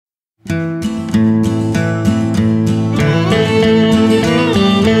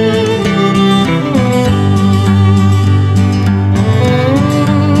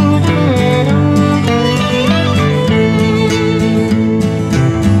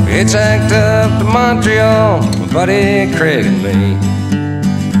hitchhiked up to Montreal, my buddy Craig and me,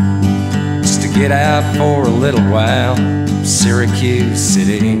 just to get out for a little while, Syracuse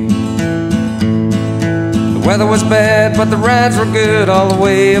City. The weather was bad, but the rides were good all the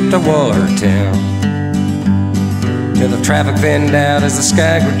way up to Watertown, till the traffic thinned out as the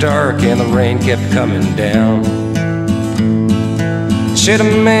sky grew dark and the rain kept coming down. Should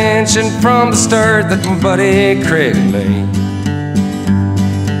have mentioned from the start that my buddy Craig and me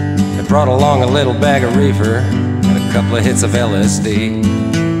had brought along a little bag of reefer and a couple of hits of LSD.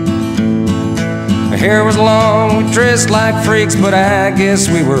 My hair was long, we dressed like freaks, but I guess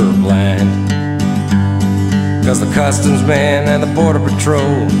we were blind, 'cause the customs man and the border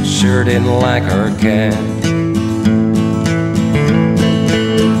patrol sure didn't like our kind.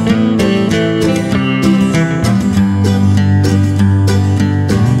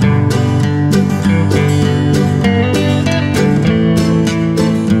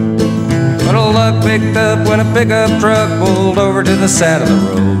 Picked up when a pickup truck pulled over to the side of the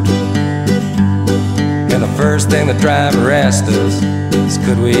road, and the first thing the driver asked us is,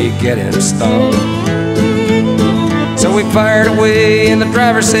 could we get him stoned? So we fired away and the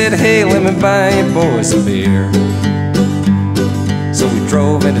driver said, hey, let me buy you boys a beer. So we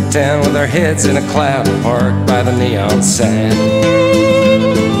drove into town with our heads in a cloud and parked by the neon sign.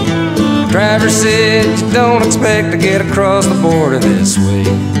 The driver said, you don't expect to get across the border this way.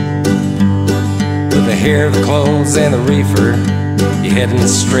 With the hair, the clothes, and the reefer, you're heading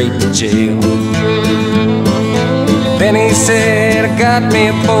straight to jail. Then he said, I got me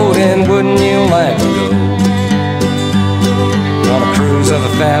a boat, and wouldn't you like to go on a cruise of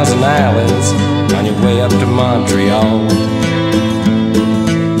 1,000 islands on your way up to Montreal?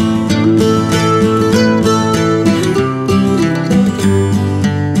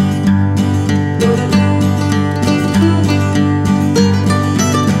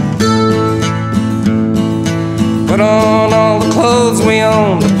 Put on all the clothes we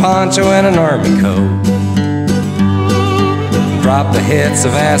owned, a poncho and an army coat, dropped the hits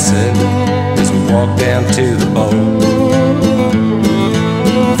of acid as we walked down to the boat.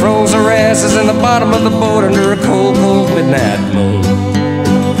 Froze our asses in the bottom of the boat under a cold, cold midnight moon.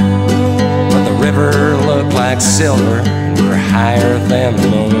 But the river looked like silver and we were higher than the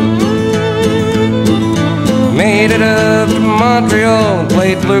moon. Made it up to Montreal and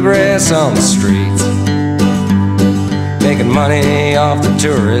played bluegrass on the streets, making money off the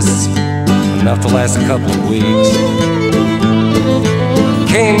tourists, enough to last a couple of weeks.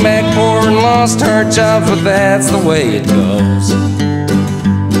 Came back poor and lost our jobs, but that's the way it goes.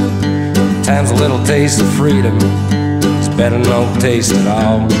 Sometimes a little taste of freedom is better than no taste at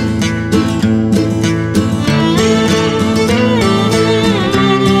all.